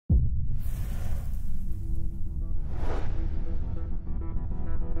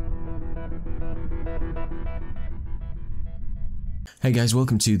Hey guys,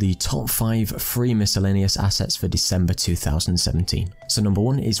 welcome to the top 5 free miscellaneous assets for December 2017. So number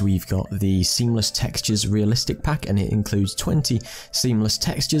 1 is we've got the Seamless Textures Realistic Pack, and it includes 20 seamless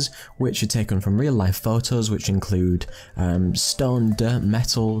textures which are taken from real life photos, which include stone, dirt,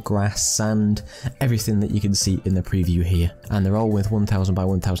 metal, grass, sand, everything that you can see in the preview here. And they're all with 1000 by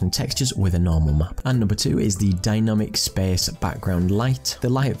 1000 textures with a normal map. And number 2 is the Dynamic Space Background Lite. The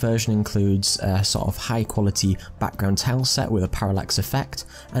Lite version includes a sort of high quality background tile set with a parallax effect,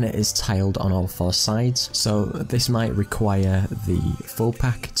 and it is tiled on all 4 sides, so this might require the full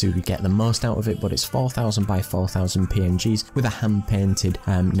pack to get the most out of it, but it's 4000 by 4000 PNGs with a hand painted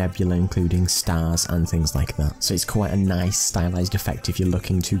nebula including stars and things like that. So it's quite a nice stylized effect if you're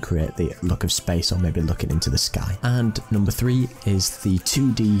looking to create the look of space or maybe looking into the sky. And number 3 is the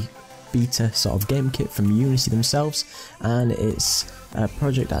 2D beta sort of game kit from Unity themselves, and it's a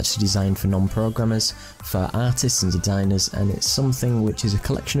project actually designed for non-programmers, for artists and designers, and it's something which is a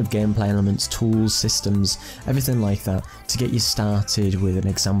collection of gameplay elements, tools, systems, everything like that to get you started with an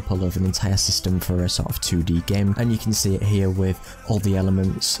example of an entire system for a sort of 2D game. And you can see it here with all the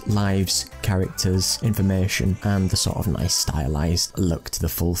elements, lives, characters, information, and the sort of nice stylized look to the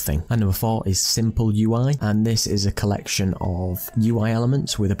full thing. And number 4 is Simple UI, and this is a collection of UI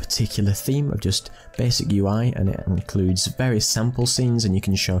elements with a particular theme of just basic UI, and it includes various sample scenes, and you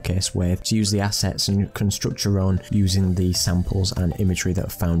can showcase ways to use the assets and construct your own using the samples and imagery that are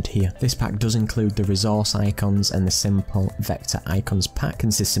found here. This pack does include the resource icons and the simple vector icons pack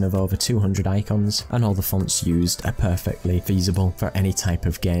consisting of over 200 icons, and all the fonts used are perfectly feasible for any type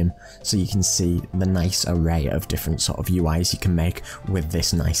of game, so you can see the nice array of different sort of UIs you can make with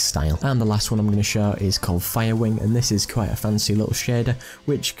this nice style. And the last one I'm going to show is called Firewing, and this is quite a fancy little shader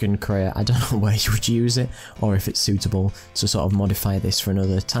which can create, I don't know where you would use it or if it's suitable to sort of modify this for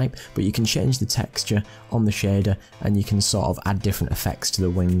another type, but you can change the texture on the shader and you can sort of add different effects to the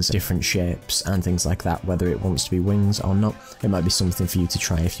wings, different shapes and things like that, whether it wants to be wings or not. It might be something for you to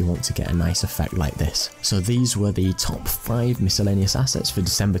try if you want to get a nice effect like this. So these were the top 5 miscellaneous assets for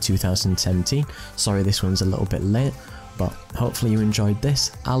December 2017. Sorry this one's a little bit late, but hopefully you enjoyed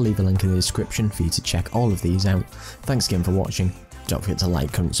this. I'll leave a link in the description for you to check all of these out. Thanks again for watching. Don't forget to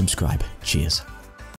like, comment, subscribe. Cheers.